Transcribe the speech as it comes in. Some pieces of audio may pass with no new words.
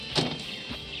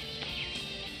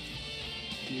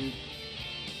dude.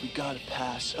 We gotta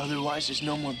pass, otherwise there's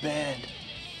no more band.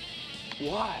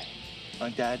 Why? My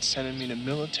dad's sending me to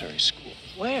military school.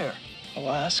 Where?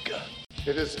 Alaska.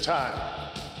 It is time.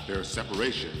 Their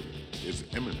separation is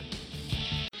imminent.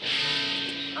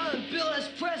 I'm Bill S.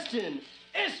 Preston,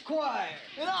 Esquire.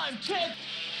 And I'm Ted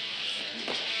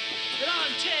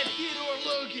Theodore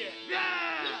Logan.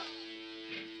 Yeah!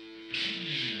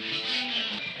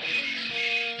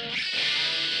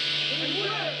 And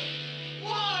we're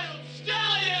Wild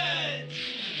Stallions!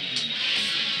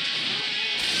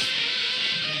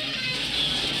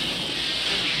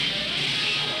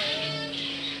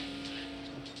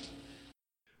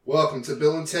 Welcome to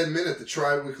Bill and Ted Minute, the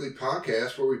tri-weekly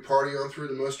podcast where we party on through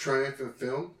the most triumphant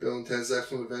film, Bill and Ted's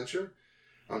Excellent Adventure.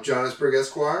 I'm John Esberg,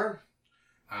 Esquire.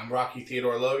 I'm Rocky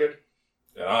Theodore Logan.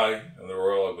 And I am the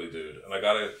Royal Ugly Dude. And I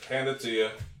gotta hand it to you.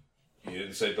 You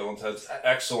didn't say Bill and Ted's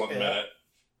Excellent Minute.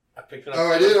 I picked it up.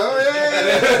 Oh, I did? Oh,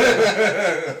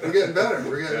 yeah. We're getting better.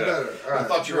 All right. I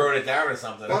thought you wrote it down or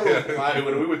something.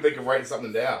 We would think of writing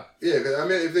something down. Yeah, I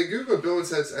mean, if they Google Bill and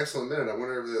Ted's Excellent Minute, I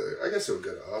wonder if I guess it would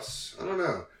go to us. I don't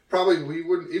know. Probably we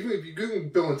wouldn't, even if you Google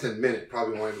Bill and Ted Minute,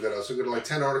 probably won't even go to us. We'll go to like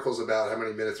 10 articles about how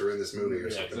many minutes are in this movie or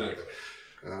something like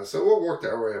that. So we'll work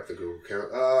our way up the Google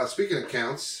count. Speaking of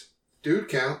counts, dude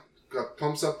count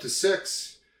pumps up to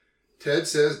 6. Ted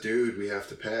says, dude, we have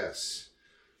to pass.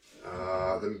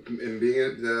 The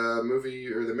movie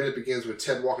or the minute begins with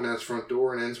Ted walking out his front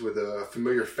door and ends with a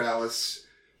familiar phallus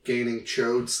gaining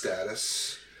chode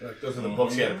status. Like those are the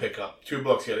books he had to pick up. 2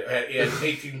 books. He had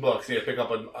 18 books. He had to pick up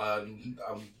one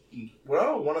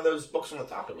of those books on the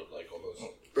top. It looked like almost.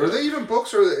 Are they even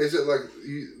books, or is it like?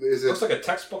 Is it? Looks like a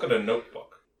textbook and a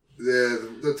notebook.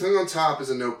 The thing on top is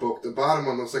a notebook. The bottom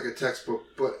one looks like a textbook,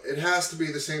 but it has to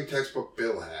be the same textbook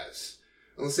Bill has.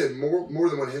 Unless they have more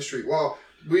than one history. Well,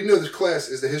 we know this class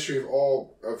is the history of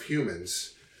all of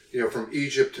humans. You know, from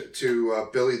Egypt to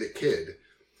Billy the Kid.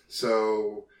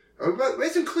 So. But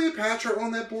isn't Cleopatra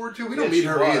on that board too? We don't meet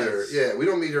her either. Yeah, we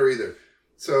don't meet her either.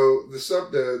 So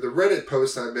the Reddit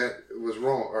post I met was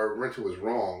wrong, or Rental was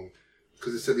wrong,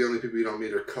 because it said the only people you don't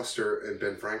meet are Custer and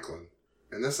Ben Franklin,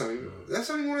 and that's not even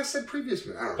what I said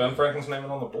previously. I don't know. Ben Franklin's name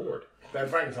is on the board. Ben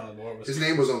Franklin's on the board. His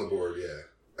name was on the board. Yeah,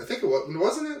 I think it was.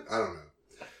 Wasn't it? I don't know.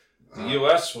 The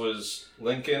U.S. was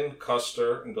Lincoln,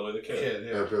 Custer, and Billy the Kid.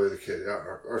 Billy the Kid.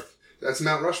 That's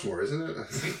Mount Rushmore, isn't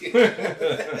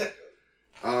it?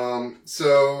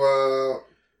 So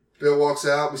Bill walks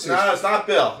out. It's not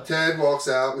Bill. Ted walks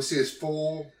out. We see his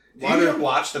full. Did you even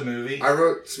watch the movie? I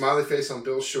wrote smiley face on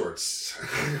Bill's shorts.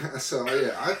 So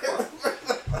yeah, I thought.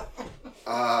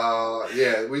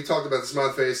 We talked about the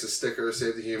smiley face, the sticker,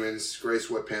 Save the Humans, gray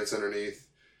sweatpants underneath,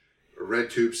 a red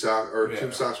tube sock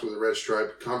tube socks with a red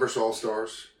stripe, Converse All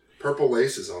Stars, purple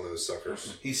laces on those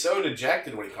suckers. He's so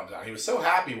dejected when he comes out. He was so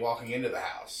happy walking into the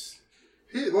house.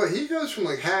 He goes from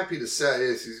like happy to sad.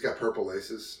 He's got purple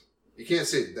laces. You can't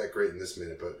see it that great in this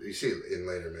minute, but you see it in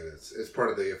later minutes. It's part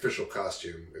of the official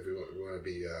costume. If we want to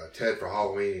be Ted for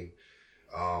Halloween,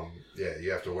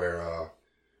 you have to wear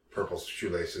purple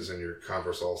shoelaces and your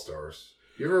Converse All Stars.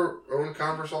 You ever own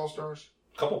Converse All Stars?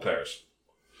 Couple pairs.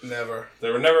 Never.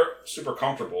 They were never super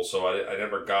comfortable, so I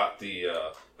never got the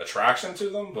attraction to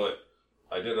them, but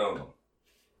I did own them.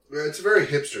 It's a very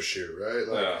hipster shoe, right?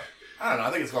 I don't know.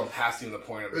 I think it's gone past even the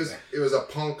point of it. It was a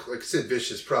punk, like Sid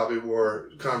Vicious probably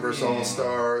wore Converse All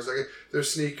Stars. Like they're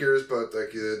sneakers, but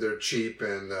like they're cheap,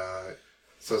 and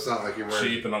so it's not like you're wearing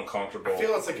cheap and uncomfortable. I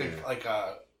feel it's like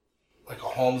a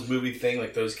Holmes movie thing.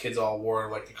 Like those kids all wore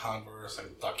like the Converse,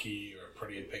 like Ducky or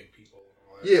Pretty in Pink people.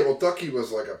 Yeah, well, Ducky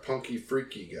was like a punky,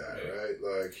 freaky guy, right?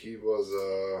 Like he was.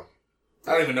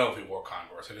 I don't even know if he wore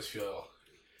Converse. I just feel.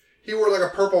 He wore like a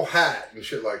purple hat and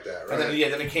shit like that, right? And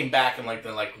then it came back in when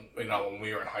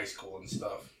we were in high school and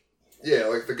stuff. Yeah,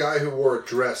 like the guy who wore a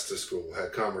dress to school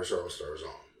had Converse All Stars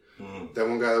on. Mm. That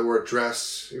one guy that wore a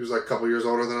dress, he was like a couple years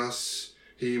older than us.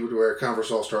 He would wear Converse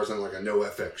All Stars and like a No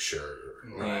FX shirt,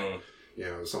 right? You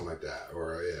know, something like that,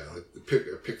 or like the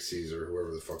Pixies or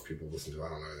whoever the fuck people listen to. I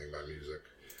don't know anything about music.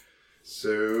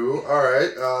 So, all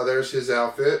right, there's his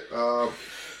outfit.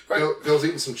 Bill's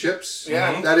eating some chips.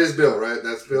 Yeah. That is Bill, right?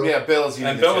 That's Bill? Yeah, Bill's eating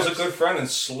and Bill was a good friend and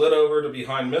slid over to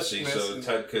behind Missy so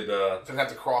Ted could... Didn't have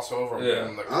to cross over.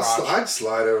 Yeah. I'd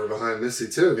slide over behind Missy,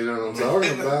 too, if you know what I'm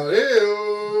talking about.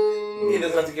 Ew. He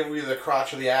doesn't have to give either the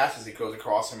crotch or the ass as he goes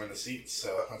across him in the seats.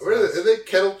 So are they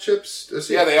kettle chips?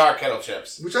 Yeah, they are kettle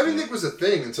chips. Which I didn't think was a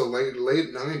thing until late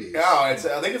 90s. No, I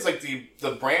think it's like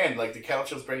the brand, like the kettle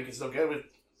chips brand you can still get with...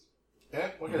 Yeah,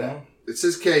 look at that. It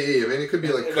says KE. I mean, it could be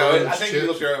like I think he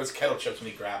looked at it was kettle chips when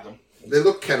he grabbed them. They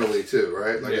look kennelly too,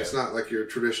 right? Like Yeah. it's not like your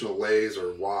traditional Lay's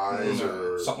or Y's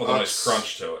or Something with a nice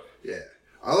crunch to it. Yeah,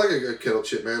 I like a good kettle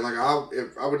chip, man. Like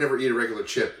I would never eat a regular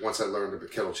chip once I learned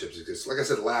that kettle chips exist. Like I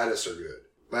said, Lattice are good.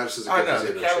 Lattice is a I good know, the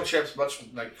potato kettle chip. chips much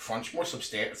like crunch, more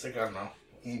substantial. It's like, I don't know.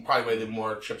 Probably the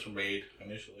more chips were made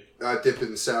initially. I dip it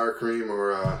in sour cream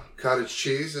or cottage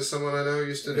cheese, as someone I know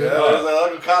used to do. Yeah, there's a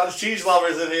lot of cottage cheese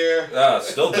lovers in here.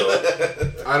 Still do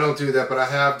it. I don't do that, but I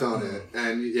have done it.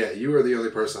 And yeah, you were the only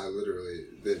person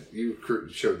that you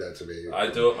showed that to me.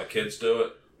 I do it. My kids do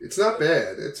it. It's not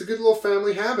bad. It's a good little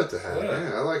family habit to have.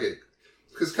 Yeah, I like it.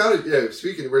 Because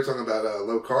speaking, we're talking about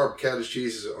low carb. Cottage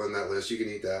cheese is on that list. You can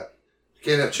eat that. You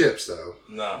can't have chips though.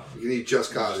 No. You can eat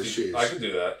just cottage cheese. I can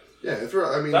do that. Yeah,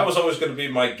 I mean that was always going to be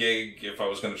my gig if I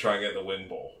was going to try and get in the wing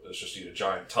bowl. It's just eat a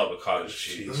giant tub of cottage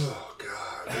cheese. Oh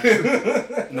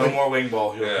God. No more wing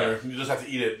bowl. Yeah. You just have to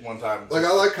eat it one time. Like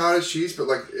I like cottage cheese, but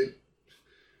like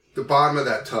the bottom of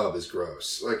that tub is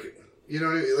gross. Like you know,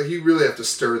 what I mean? Like you really have to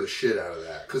stir the shit out of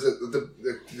that because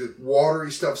the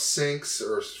watery stuff sinks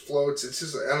or floats. It's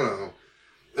just I don't know.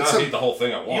 I eat the whole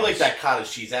thing at once. You like that cottage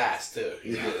cheese ass too.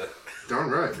 Yeah. Darn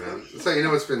right, man. That's how you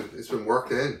know it's been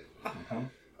worked in.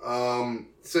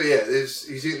 So yeah,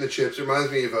 he's eating the chips. It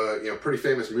reminds me of a pretty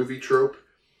famous movie trope.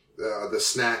 The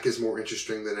snack is more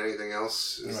interesting than anything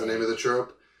else. Is the name of the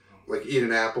trope. Like eat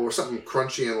an apple or something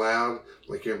crunchy and loud.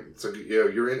 Like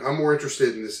I'm more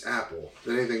interested in this apple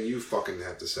than anything you fucking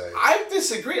have to say. I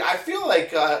disagree. I feel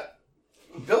like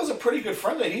Bill's a pretty good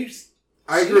friend.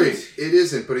 I agree. It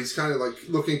isn't, but he's kind of like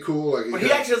looking cool. Like, But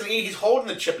he actually doesn't eat. He's holding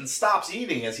the chip and stops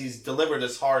eating as he's delivered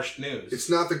this harsh news. It's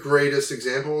not the greatest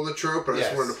example of the trope, but I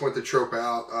just Yes. wanted to point the trope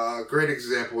out. A great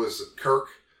example is Kirk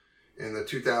in the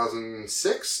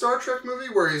 2006 Star Trek movie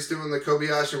where he's doing the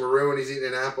Kobayashi Maru and he's eating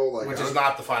an apple. Like, Which is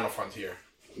not the Final Frontier.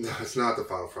 No, it's not the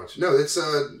Final Frontier. No, it's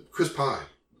Chris Pine.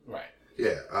 Right.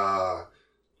 Yeah.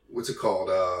 What's it called?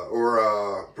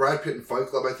 Or Brad Pitt in Fight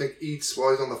Club, I think, eats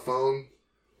while he's on the phone.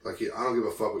 Like, I don't give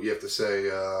a fuck what you have to say,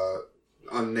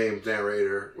 unnamed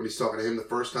narrator. When he's talking to him the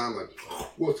first time, like,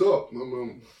 what's up?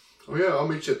 Oh, yeah, I'll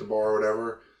meet you at the bar or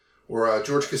whatever. Or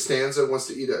George Costanza wants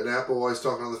to eat an apple while he's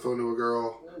talking on the phone to a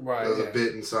girl. Right. There's a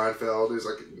bit in Seinfeld. He's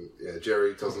like, yeah,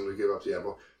 Jerry tells him to give up the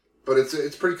apple. But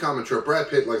it's pretty common trope. Brad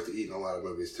Pitt likes to eat in a lot of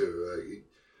movies, too.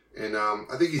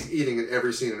 I think he's eating in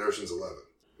every scene in Ocean's 11.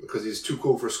 Because he's too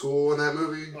cool for school in that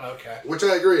movie. Okay. Which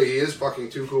I agree, he is fucking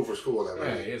too cool for school in that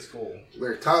movie. Yeah, he is cool.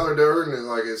 Like Tyler Durden,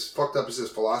 like as fucked up as his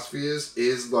philosophy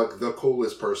is like the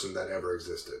coolest person that ever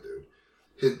existed,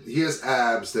 dude. He has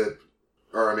abs that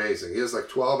are amazing. He has like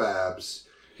 12 abs.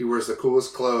 He wears the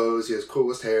coolest clothes. He has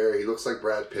coolest hair. He looks like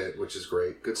Brad Pitt, which is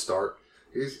great. Good start.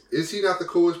 Is he not the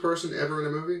coolest person ever in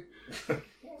a movie?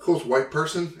 Coolest white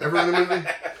person ever in a movie?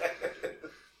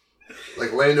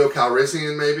 Like Lando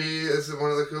Calrissian, maybe is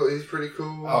one of the cool. He's pretty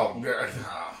cool. Oh, no.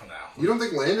 You don't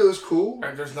think Lando is cool?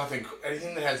 There's nothing.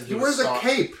 Anything that has to do He with wears a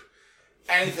cape.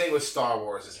 Anything with Star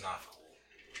Wars is not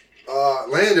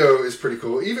cool. Lando is pretty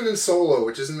cool. Even in Solo,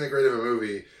 which isn't that great of a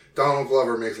movie, Donald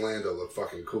Glover makes Lando look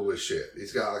fucking cool as shit.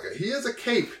 He's got he has a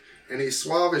cape, and he's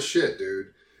suave as shit, dude.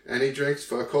 And he drinks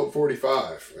Colt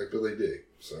 45, like Billy D.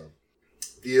 So,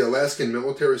 the Alaskan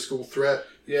military school threat.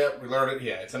 Yeah, we learned it.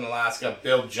 Yeah, it's in Alaska.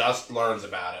 Bill just learns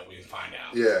about it. We find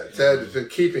out. Yeah, Ted has been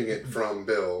keeping it from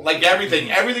Bill. Like everything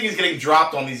is getting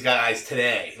dropped on these guys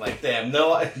today. Like damn,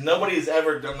 nobody's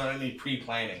ever done any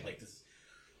pre-planning. Like this,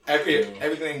 everything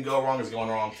that can go wrong is going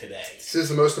wrong today. This is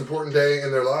the most important day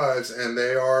in their lives, and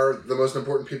they are the most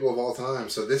important people of all time.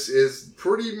 So this is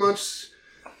pretty much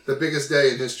the biggest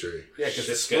day in history. Yeah, because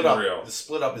the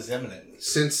split up is imminent.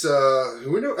 Since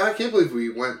I can't believe we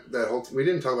went that whole. We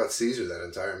didn't talk about Caesar that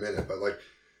entire minute, but like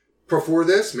before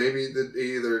this, maybe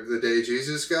either the day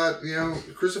Jesus got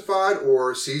crucified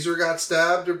or Caesar got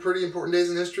stabbed are pretty important days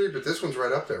in history. But this one's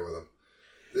right up there with them.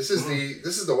 This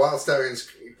is the Wild Stallions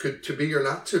could to be or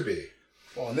not to be.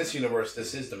 Well, in this universe,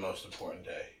 this is the most important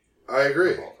day. I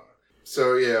agree.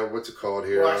 So yeah, what's it called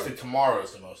here? Well, actually, tomorrow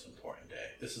is the most important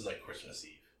day. This is like Christmas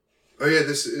Eve. Oh yeah,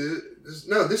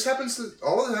 this happens.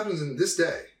 All of it happens in this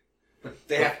day. But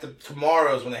they have to.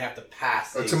 Tomorrow's when they have to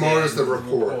pass. Tomorrow's the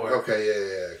report. Okay,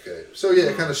 yeah, okay. So yeah,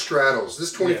 it kind of straddles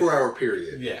this 24-hour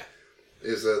period. Yeah,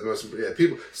 is the most.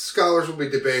 Yeah, scholars will be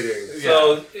debating.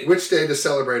 So which day to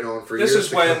celebrate on for years. This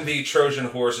is when the Trojan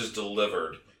horse is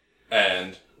delivered,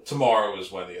 and tomorrow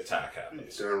is when the attack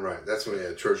happens. Darn right. That's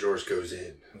when Trojan horse goes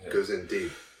in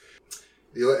deep.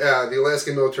 The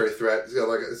Alaskan military threat is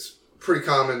it's pretty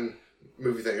common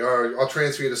movie thing. Or I'll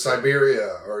transfer you to Siberia,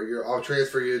 or I'll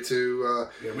transfer you to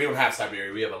we don't have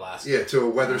Siberia. We have Alaska. yeah, to a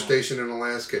weather station in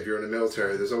Alaska. If you're in the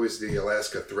military, there's always the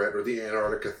Alaska threat, or the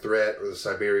Antarctica threat, or the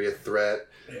Siberia threat.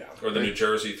 Yeah. Or the New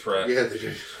Jersey threat. Yeah,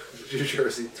 the New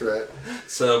Jersey threat.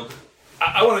 So,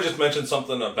 I want to just mention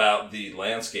something about the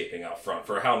landscaping out front.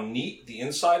 For how neat the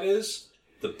inside is,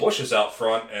 the bushes out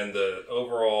front and the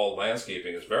overall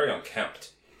landscaping is very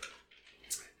unkempt.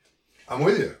 I'm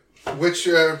with you. Which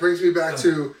brings me back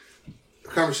to a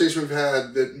conversation we've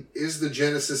had that is the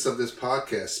genesis of this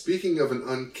podcast. Speaking of an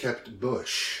unkept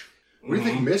bush, what do you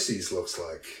think Missy's looks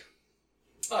like?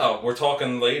 Oh, we're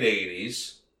talking late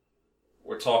 80s.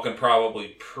 We're talking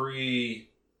probably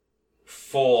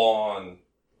full-on...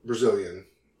 Brazilian.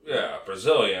 Yeah,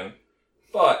 Brazilian.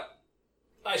 But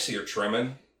I see her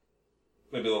trimming.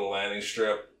 Maybe a little landing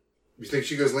strip. You think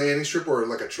she goes landing strip or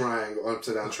like a triangle,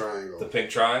 upside down triangle? The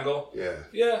pink triangle? Yeah.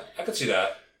 Yeah, I could see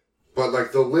that. But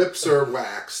like the lips are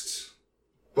waxed,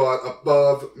 but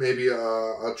above maybe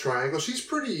a triangle. She's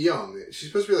pretty young. She's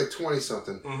supposed to be like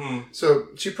 20-something. Mm-hmm. So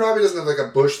she probably doesn't have like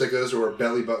a bush that goes to her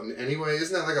belly button anyway.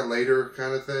 Isn't that like a later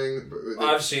kind of thing?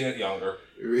 I've seen it younger.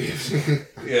 Yeah.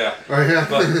 Yeah. Oh, yeah.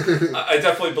 But I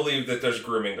definitely believe that there's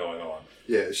grooming going on.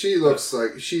 Yeah, she looks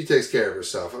like she takes care of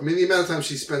herself. I mean, the amount of time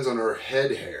she spends on her head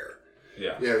hair.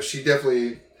 Yeah. Yeah, she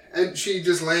definitely, and she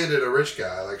just landed a rich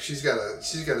guy. Like she's gotta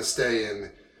stay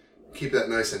and keep that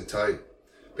nice and tight.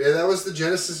 But yeah, that was the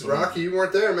genesis. Rocky, you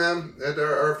weren't there, man, at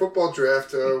our football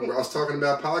draft. I was talking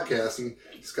about podcasts, and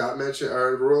Scott mentioned,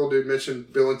 our Royal dude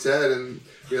mentioned Bill and Ted, and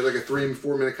we had like a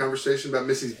 3-4 minute conversation about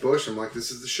Missy's bush. I'm like,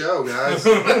 this is the show, guys.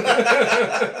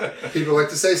 People like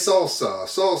to say salsa.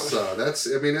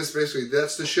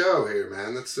 That's the show here,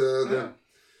 man. That's the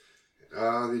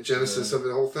genesis of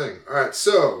the whole thing. All right,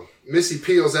 so Missy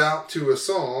peels out to a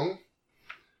song.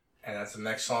 And that's the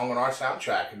next song on our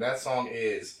soundtrack. And that song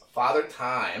is Father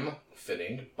Time,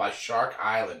 fitting, by Shark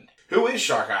Island. Who is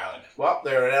Shark Island? Well,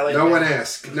 they're an LA No one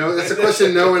asked. No, that's a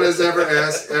question no one has ever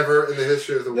asked ever in the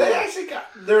history of the world.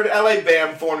 They're an LA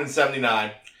band formed in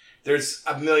 1979. There's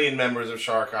a million members of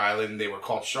Shark Island. They were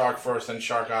called Shark first, then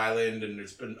Shark Island, and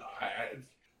there's been...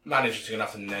 not interesting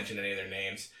enough to mention any of their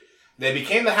names. They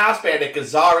became the house band at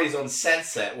Gazzarri's on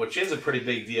Sunset, which is a pretty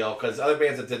big deal, because other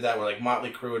bands that did that were like Motley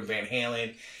Crue and Van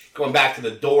Halen. Going back to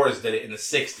the Doors did it in the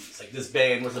 60s. Like, this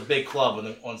band was a big club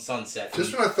on Sunset.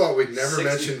 Just when I thought we'd never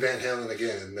mention Van Halen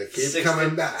again, they keep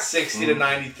coming back. 60 to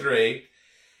 93.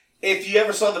 If you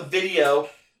ever saw the video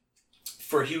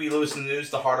for Huey Lewis and the News,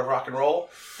 The Heart of Rock and Roll,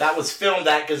 that was filmed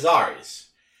at Gazzarri's,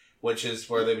 which is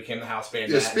where they became the house band.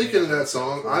 Yeah, speaking of that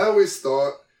song, I always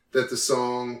thought that the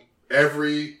song,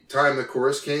 every time the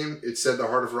chorus came, it said The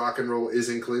Heart of Rock and Roll is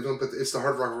in Cleveland, but it's The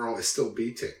Heart of Rock and Roll is still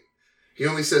beating. He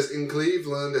only says in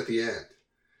Cleveland at the end.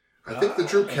 I think the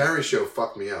Drew Carey Show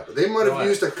fucked me up. They might have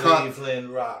used a cut. Cleveland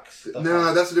Rocks.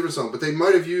 No, that's a different song. But they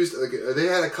might have used. They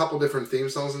had a couple different theme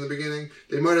songs in the beginning.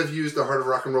 They might have used The Heart of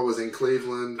Rock and Roll was in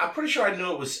Cleveland. I'm pretty sure I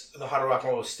knew it was The Heart of Rock and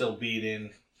Roll was still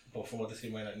beating. But from what they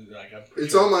might not like.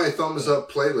 It's on my thumbs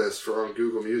up playlist on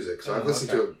Google Music, so I've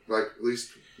listened to it like at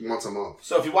least once a month.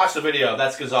 So if you watch the video,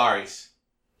 that's Gazzarri's.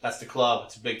 That's the club.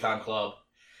 It's a big time club.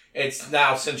 It's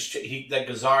now since that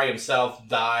Gazzarri himself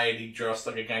died. He dressed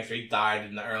like a gangster. He died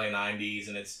in the early 90s,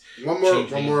 and it's one more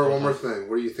thing.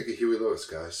 What do you think of Huey Lewis,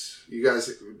 guys? You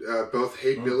guys both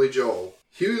hate Billy Joel.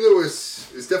 Huey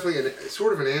Lewis is definitely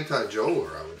sort of an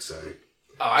anti-Joeler, I would say.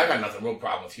 Oh, I got nothing real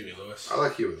problem with Huey Lewis. I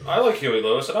like Huey Lewis. I like Huey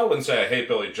Lewis, and I wouldn't say I hate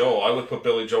Billy Joel. I would put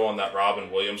Billy Joel in that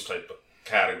Robin Williams type of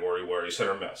category where he's hit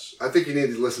or miss. I think you need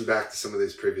to listen back to some of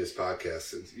these previous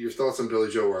podcasts. Your thoughts on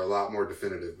Billy Joel were a lot more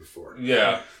definitive before.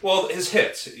 Yeah. Well, his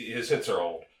hits are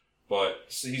old, but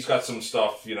he's got some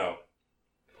stuff,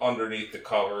 underneath the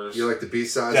covers. You like the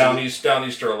B-sides?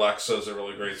 Downeaster Alexa is a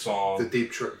really great song. The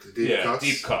deep cuts?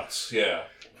 Deep cuts, yeah.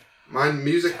 My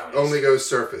music only goes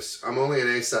surface. I'm only an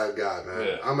A-side guy, man.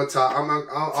 Yeah.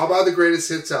 I'll buy the greatest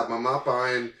hits album. I'm not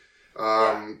buying,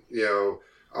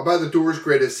 I'll buy the Doors'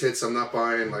 greatest hits. I'm not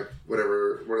buying what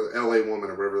are the L.A. Woman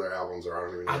or whatever their albums are. I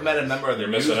don't even know. I met a member of the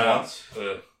News missing out. once.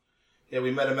 Yeah,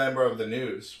 we met a member of the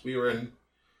News. We were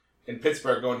in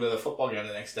Pittsburgh going to the football game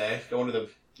the next day, going to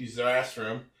use the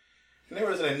restroom, and there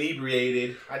was an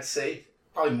inebriated, I'd say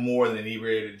probably more than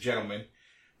inebriated gentleman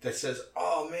that says,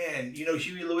 "Oh man,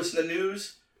 Huey Lewis in the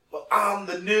News? Well, I'm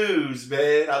the News,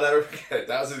 man." I'll never forget it.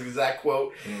 That was his exact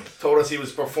quote. Told us he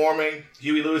was performing.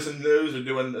 Huey Lewis and the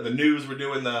News were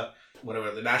doing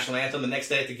the national anthem the next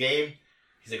day at the game.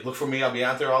 He's like, "Look for me. I'll be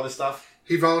out there." All this stuff.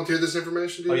 He volunteered this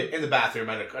information to you? Oh, yeah, in the bathroom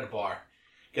at a bar.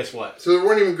 Guess what? So there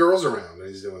weren't even girls around when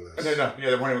he's doing this. No. Yeah,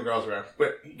 there weren't even girls around.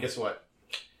 But guess what?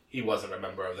 he wasn't a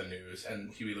member of the News,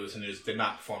 and Huey Lewis and the News did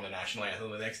not perform the national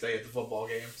anthem the next day at the football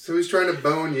game. So he's trying to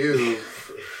bone you.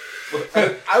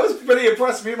 I was pretty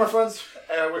impressed. Me and my friends.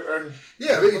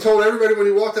 Yeah, but you told everybody when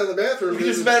you walked out of the bathroom. We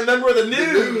just met a member of the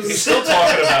News. He's still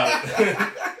talking about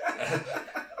it.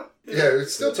 Yeah, we're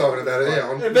still talking about it.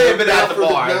 Yeah, It may have been at the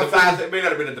bar. It may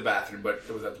not have been at the bathroom, but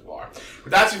it was at the bar.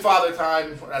 But that's who Father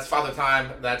Time. That's Father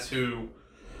Time. That's who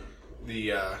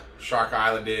the Shark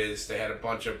Island is. They had a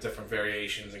bunch of different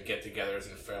variations and get-togethers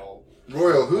and film.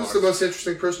 Royal, who's the most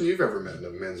interesting person you've ever met in a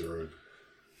men's room?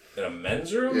 In a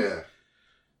men's room? Yeah.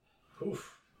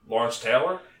 Oof. Lawrence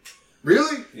Taylor?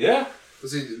 Really? Yeah.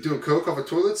 Was he doing coke off a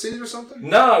toilet seat or something?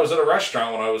 No, I was at a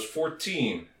restaurant when I was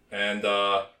 14, and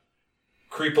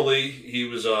creepily he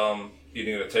was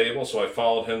eating at a table, so I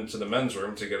followed him to the men's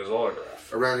room to get his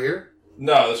autograph. Around here?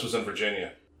 No, this was in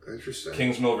Virginia. Interesting.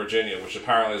 Kings Mill, Virginia, which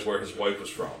apparently is where his wife was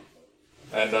from.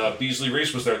 And Beasley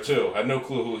Reese was there too. I had no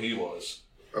clue who he was.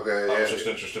 Okay, I was just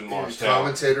interested in Lawrence He was a Taylor.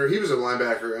 commentator. He was a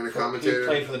linebacker and a commentator. He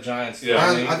played for the Giants. Yeah.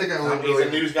 I think I only He's really...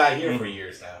 a news guy here for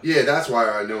years now. Yeah, that's why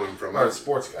I know him from. Or I a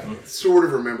sports guy. sort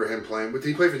of remember him playing. But did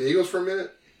he play for the Eagles for a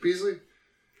minute, Beasley?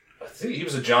 I think he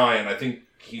was a Giant. I think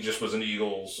he just was an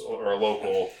Eagles or a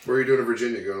local. What were you doing in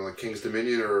Virginia? Going to like King's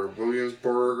Dominion or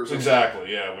Williamsburg or something?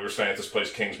 Exactly, yeah. We were staying at this place,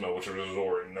 Kingsmill, which was a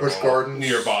resort in Busch Gardens.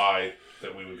 nearby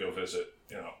that we would go visit,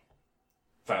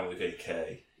 family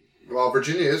vacay. Well,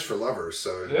 Virginia is for lovers,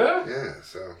 so... Yeah? Yeah,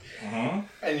 so... Mm-hmm.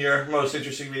 And your most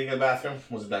interesting meeting in the bathroom?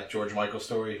 Was it that George Michael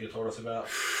story you told us about?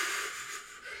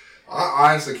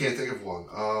 I honestly can't think of one.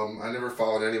 I never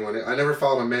followed anyone. I never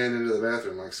followed a man into the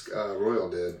bathroom like Royal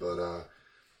did, but...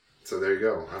 So there you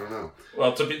go. I don't know.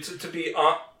 Well, to be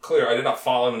clear, I did not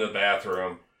follow him in the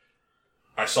bathroom.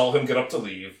 I saw him get up to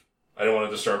leave. I didn't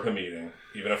want to disturb him eating.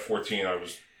 Even at 14, I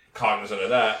was cognizant of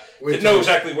that. Didn't know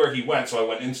exactly where he went, so I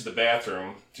went into the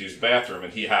bathroom to use the bathroom,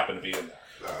 and he happened to be in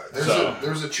there.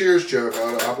 There's a Cheers joke.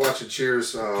 I've watched a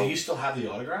Cheers. Do you still have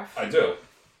the autograph? I do.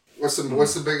 What's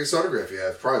the biggest autograph you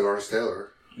have? Probably Lawrence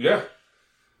Taylor. Yeah.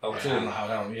 I don't know how. I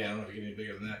don't know if you get any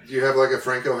bigger than that. Do you have like a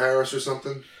Franco Harris or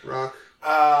something, Rock?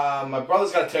 My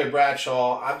brother's got a Terry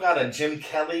Bradshaw. I've got a Jim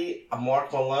Kelly, a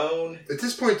Mark Malone. At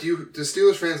this point, do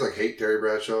Steelers fans like hate Terry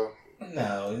Bradshaw?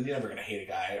 No, you're never gonna hate a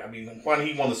guy. I mean,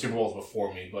 he won the Super Bowls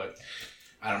before me, but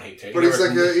I don't hate Terry. But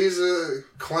he's a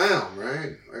clown,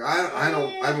 right? Like I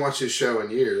haven't watched his show in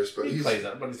years, but he plays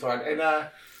that, but it's fine. And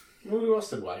who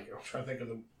else did we like? I'm trying to think of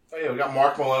them. Oh yeah, we got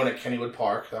Mark Malone at Kennywood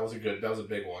Park. That was a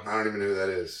big one. I don't even know who that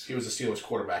is. He was the Steelers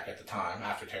quarterback at the time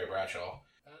after Terry Bradshaw.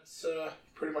 That's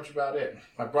pretty much about it.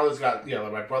 My brother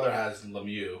has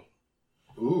Lemieux.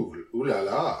 Ooh la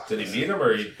la. Did he meet him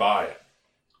or he buy it?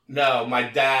 No, my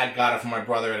dad got it from my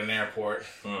brother at an airport.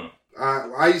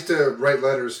 I used to write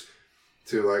letters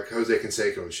to like Jose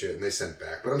Canseco and shit, and they sent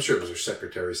back. But I'm sure it was their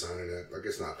secretary signing it. Like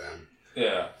it's not them.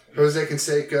 Yeah. Jose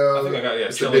Canseco. I think I got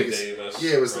was Chili the biggest. Davis.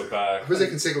 Yeah, it was back. Jose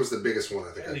Canseco was the biggest one.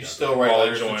 I think. And I you got. still write Wally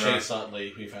letters to Joyner. Chase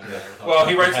Utley. We found out. Well,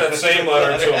 he writes that same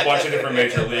letter to a bunch of different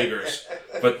major leaguers,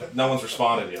 but no one's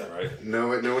responded yet, right? No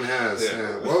one has. Yeah.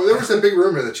 Yeah. Well, there was a big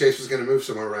rumor that Chase was going to move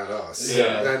somewhere around us.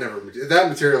 Yeah. That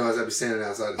materialized. I'd be standing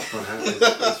outside his front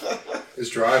house, his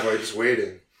driveway, just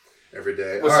waiting every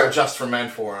day. What's All our right. Just for Men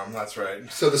forum? That's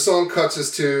right. So the song cuts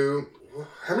us to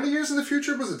how many years in the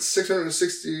future? Was it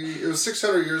 660? It was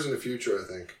 600 years in the future, I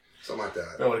think, something like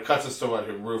that. No, it cuts us to like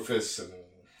Rufus and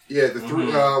Yeah, the three.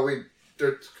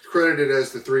 They're credited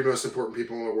as the three most important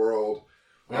people in the world.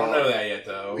 we don't know that yet,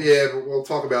 though. Yeah, but we'll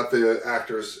talk about the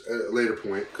actors at a later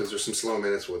point because there's some slow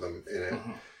minutes with them in it.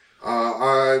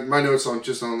 My notes on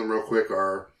them real quick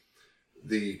are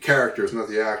the characters, not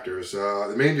the actors.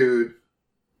 The main dude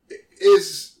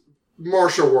is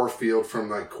Marshall Warfield from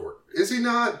Night Court. Is he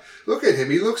not? Look at him.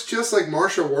 He looks just like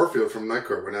Marshall Warfield from Night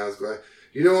Court when I was like,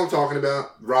 you know what I'm talking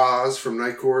about? Roz from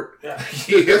Night Court. Yeah.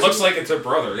 It looks like it's a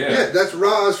brother, yeah. Yeah, that's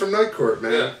Roz from Night Court,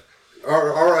 man. Yeah.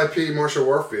 R.I.P. Marshall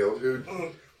Warfield, who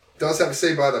does have a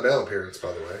Saved by the Bell appearance,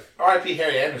 by the way. R.I.P.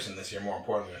 Harry Anderson this year, more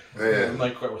importantly. Yeah.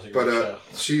 Night Court was a great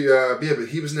show. But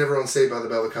he was never on Saved by the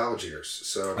Bell the college years.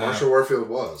 So Marshall Warfield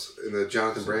was in the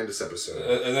Jonathan Brandis episode.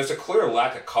 And there's a clear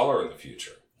lack of color in the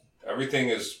future. Everything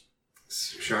is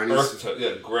Shiny,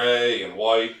 gray and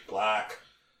white, black.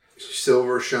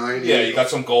 silver, shiny. Yeah, you got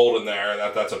some gold in there,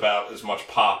 and that's about as much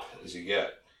pop as you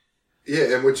get.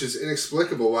 Yeah, and which is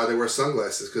inexplicable why they wear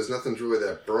sunglasses, because nothing's really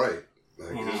that bright.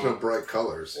 Like, there's no bright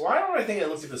colors. Why don't I think it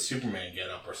looks like the Superman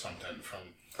get-up or something from...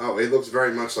 Oh, it looks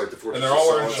very much like the Fortress And they're all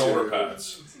of wearing Solitude. shoulder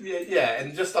pads. Yeah,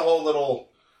 and just the whole little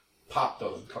pop,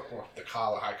 though, the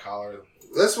collar, high collar.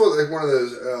 That's what, like one of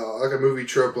those, like a movie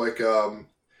trope, like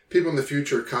people in the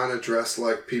future kind of dress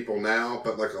like people now,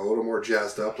 but like a little more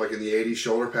jazzed up. Like in the 80s,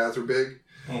 shoulder pads were big.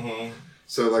 Mm-hmm.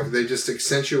 So like they just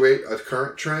accentuate a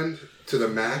current trend to the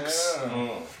max.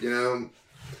 Yeah. You know?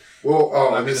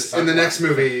 Well, in the next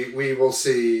movie, we will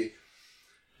see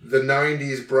the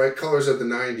 90s, bright colors of the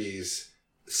 90s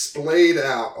splayed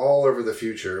out all over the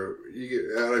future.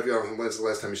 I don't know when's the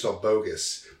last time you saw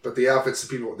Bogus, but the outfits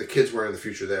the kids wear in the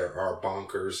future there are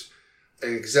bonkers.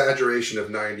 An exaggeration of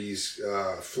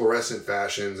 90s fluorescent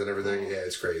fashions and everything. Yeah,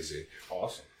 it's crazy.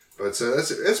 Awesome. But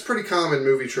that's a pretty common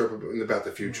movie trope about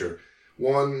the future.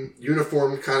 One,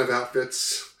 uniform kind of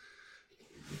outfits.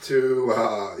 Two,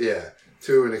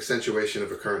 an accentuation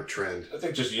of a current trend. I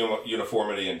think just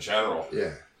uniformity in general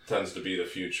tends to be the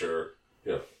future.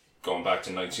 Going back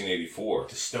to 1984.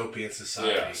 Dystopian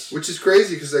society. Yes. Which is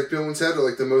crazy because like Bill and Ted are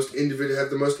like the most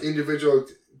individual.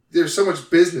 There's so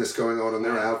much business going on in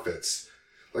their outfits.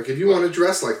 Like if you want to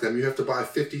dress like them, you have to buy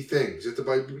 50 things. You have to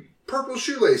buy purple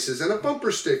shoelaces and a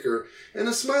bumper sticker and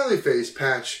a smiley face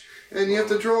patch, and you have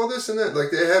to draw this and that. Like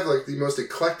they have like the most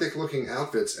eclectic looking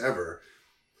outfits ever.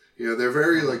 You know, they're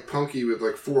very like punky with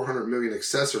like 400 million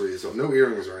accessories. So no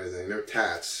earrings or anything, no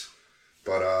tats.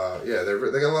 But they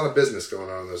got a lot of business going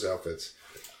on in those outfits.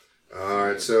 All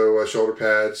right, so shoulder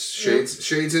pads,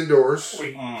 shades indoors.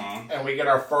 And we get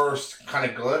our first kind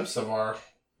of glimpse of our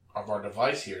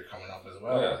device here coming up as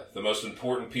well. Yeah, the most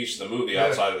important piece of the movie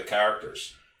outside of the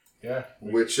characters. Yeah.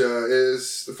 Which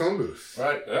is the phone booth.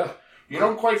 Right. Yeah. You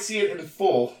don't quite see it in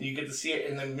full. You get to see it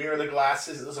in the mirror of the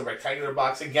glasses. It's a rectangular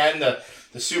box. Again, the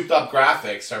souped up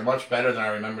graphics are much better than I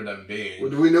remember them being. Well,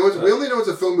 do we know we only know it's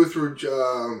a phone booth through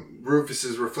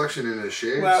Rufus's reflection in his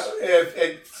shades. Well,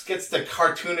 it gets the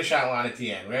cartoonish outline at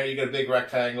the end, right? You get a big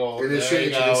rectangle. In his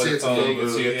shades, you can see it's a phone You can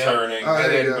booth. see it turning.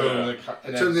 And then boom.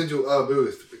 It turns into a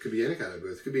booth. It could be any kind of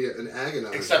booth. It could be an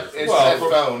agonizer. Except it's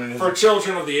phone. For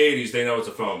children of the 80s, they know it's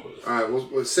a phone booth. All right,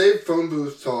 we'll save phone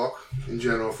booth talk in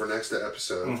general for next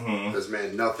episode. Because,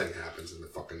 man, nothing happens in the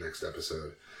fucking next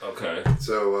episode. Okay.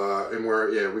 So, and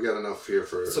we got enough here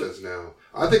for this now.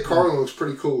 I think Carlin looks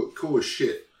pretty cool as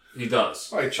shit. He does.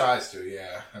 Well, he tries to,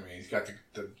 yeah. I mean, he's got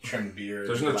the trimmed beard.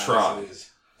 There's no try.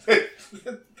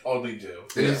 Totally do.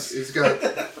 And he's got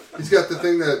the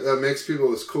thing that makes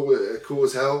people as cool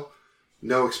as hell.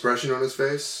 No expression on his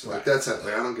face. Like that's I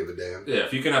don't give a damn. Yeah,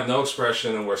 if you can have no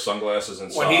expression and wear sunglasses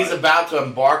inside. When he's about to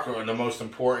embark on the most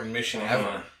important mission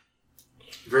ever.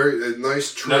 Very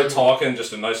nice trim. No talking,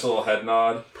 just a nice little head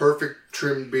nod. Perfect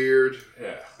trimmed beard.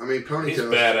 Yeah. I mean ponytails. He's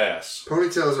badass.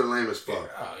 Ponytails are lame as fuck.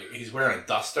 He's wearing a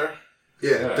duster.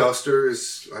 Yeah, duster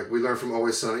is like we learned from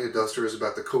Always Sunny. A duster is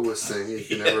about the coolest thing you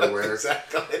can ever wear.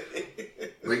 Exactly.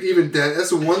 Like even that's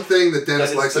the one thing that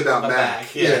Dennis likes about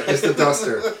Mac. Yeah, it's the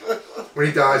duster. When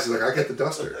he dies, he's like, I get the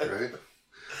duster, right?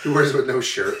 He wears it with no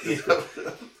shirt.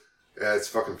 Yeah, it's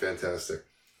fucking fantastic.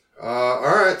 All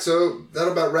right, so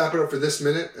that'll about wrap it up for this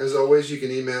minute. As always, you can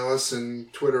email us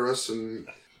and Twitter us and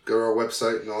go to our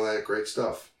website and all that great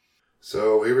stuff.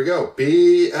 So here we go.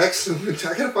 Be excellent.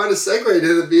 I gotta find a segue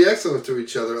to be excellent to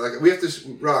each other. Like we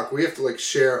have to like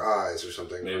share eyes or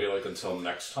something. Maybe like until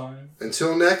next time.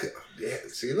 Until next. Yeah.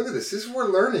 See, look at this. This is what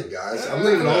we're learning, guys. I'm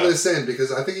leaving all this in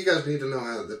because I think you guys need to know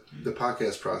how the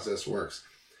podcast process works.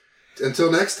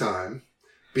 Until next time,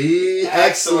 be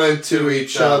excellent to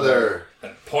each other.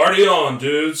 And party on,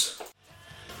 dudes.